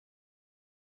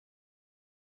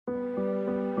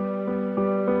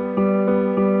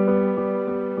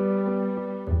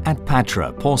At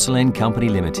Patra Porcelain Company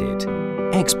Limited,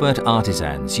 expert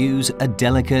artisans use a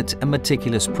delicate and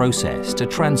meticulous process to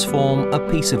transform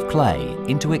a piece of clay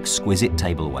into exquisite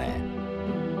tableware.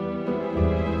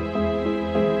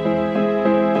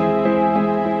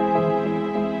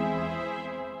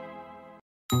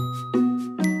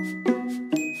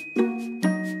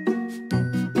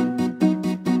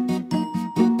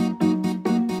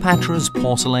 Patra's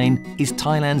Porcelain is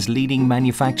Thailand's leading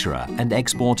manufacturer and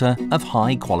exporter of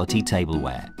high-quality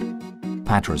tableware.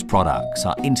 Patra's products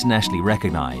are internationally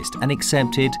recognized and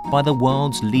accepted by the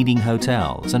world's leading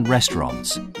hotels and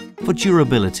restaurants for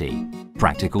durability,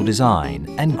 practical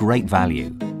design, and great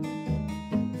value.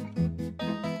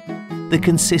 The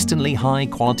consistently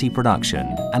high-quality production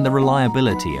and the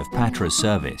reliability of Patra's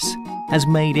service has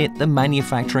made it the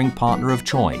manufacturing partner of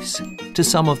choice to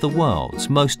some of the world's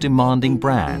most demanding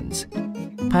brands.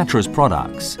 Patra's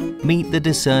products meet the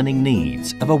discerning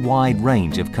needs of a wide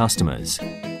range of customers,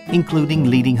 including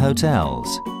leading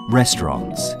hotels,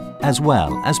 restaurants, as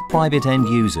well as private end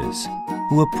users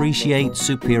who appreciate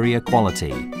superior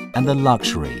quality and the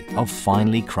luxury of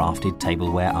finely crafted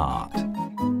tableware art.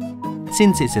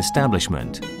 Since its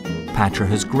establishment, Patra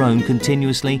has grown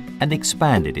continuously and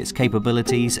expanded its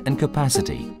capabilities and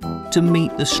capacity to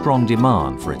meet the strong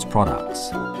demand for its products.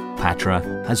 Patra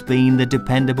has been the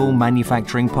dependable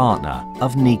manufacturing partner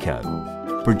of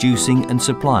Nikko, producing and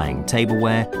supplying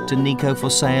tableware to Nikko for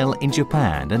sale in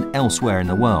Japan and elsewhere in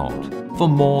the world for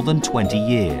more than 20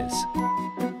 years.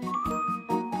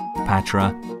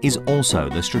 Patra is also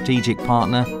the strategic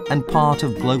partner and part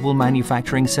of Global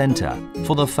Manufacturing Centre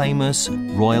for the famous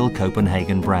Royal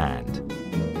Copenhagen brand,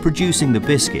 producing the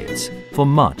biscuits for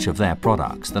much of their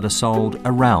products that are sold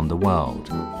around the world.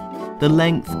 The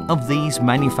length of these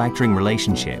manufacturing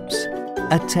relationships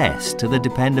attest to the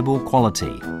dependable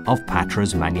quality of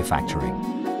Patra's manufacturing.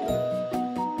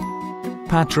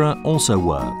 Patra also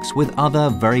works with other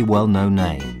very well-known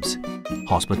names,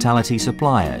 hospitality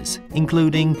suppliers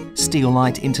including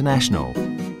Steelite International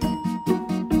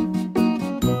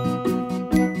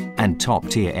and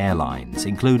top-tier airlines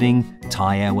including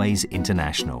Thai Airways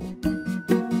International.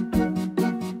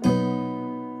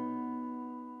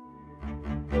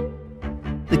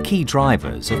 The key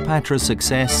drivers of Patra's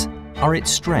success are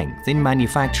its strength in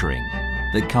manufacturing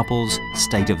that couples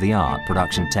state-of-the-art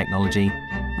production technology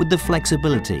with the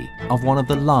flexibility of one of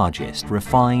the largest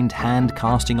refined hand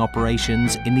casting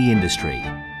operations in the industry,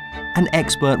 an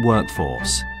expert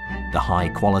workforce, the high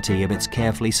quality of its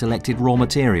carefully selected raw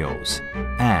materials,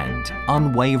 and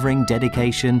unwavering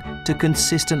dedication to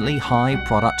consistently high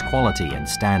product quality and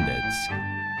standards.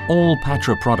 All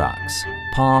Patra products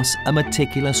pass a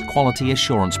meticulous quality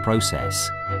assurance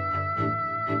process.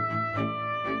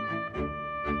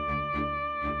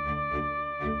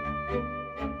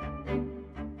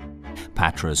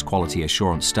 Patra's quality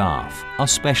assurance staff are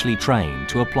specially trained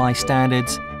to apply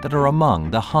standards that are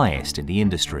among the highest in the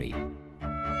industry.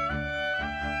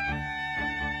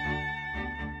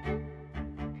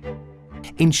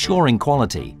 Ensuring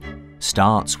quality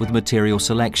starts with material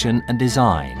selection and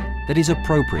design that is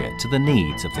appropriate to the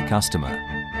needs of the customer.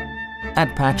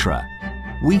 At Patra,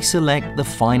 we select the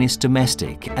finest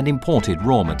domestic and imported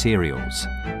raw materials.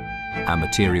 Our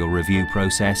material review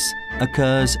process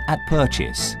occurs at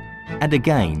purchase and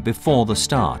again before the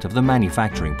start of the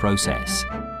manufacturing process,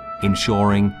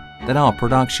 ensuring that our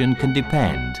production can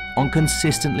depend on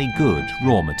consistently good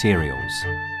raw materials.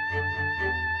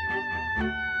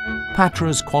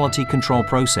 Patra's quality control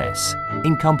process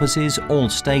encompasses all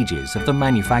stages of the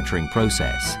manufacturing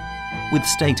process, with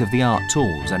state-of-the-art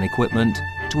tools and equipment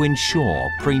to ensure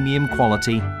premium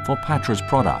quality for Patra's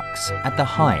products at the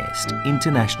highest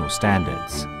international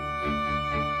standards.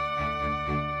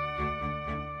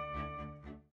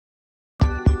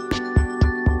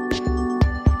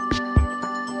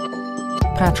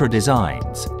 Patra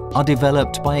designs are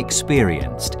developed by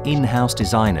experienced in-house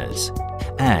designers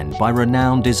and by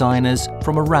renowned designers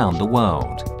from around the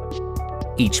world.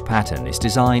 Each pattern is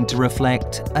designed to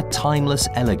reflect a timeless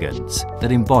elegance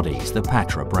that embodies the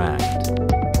Patra brand.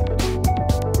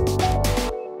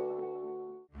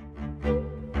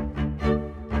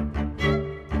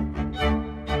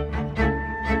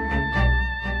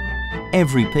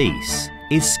 Every piece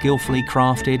is skillfully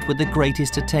crafted with the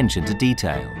greatest attention to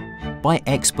detail by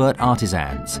expert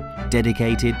artisans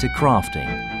dedicated to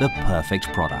crafting the perfect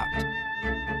product.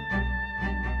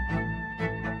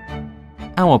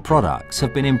 Our products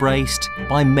have been embraced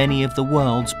by many of the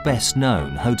world's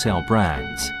best-known hotel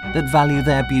brands that value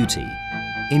their beauty,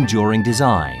 enduring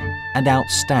design, and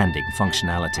outstanding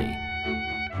functionality.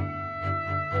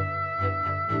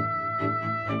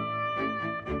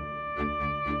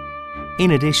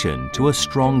 in addition to a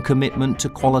strong commitment to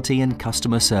quality and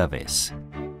customer service.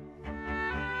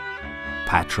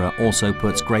 Patra also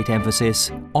puts great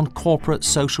emphasis on corporate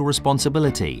social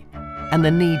responsibility and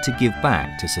the need to give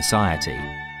back to society.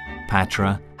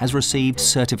 Patra has received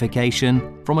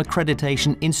certification from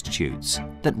accreditation institutes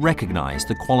that recognise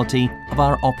the quality of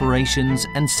our operations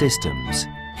and systems,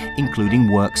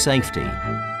 including work safety,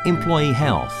 employee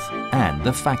health and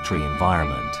the factory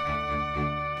environment.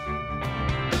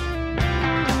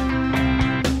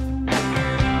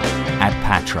 At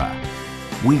Patra,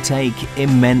 we take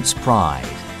immense pride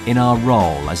in our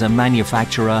role as a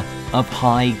manufacturer of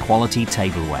high-quality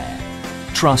tableware,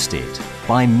 trusted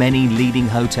by many leading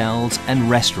hotels and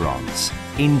restaurants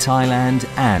in Thailand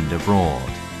and abroad.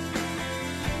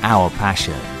 Our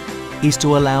passion is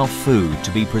to allow food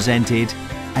to be presented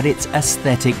at its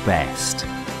aesthetic best,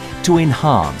 to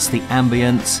enhance the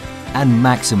ambience and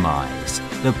maximize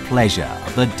the pleasure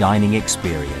of the dining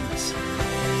experience.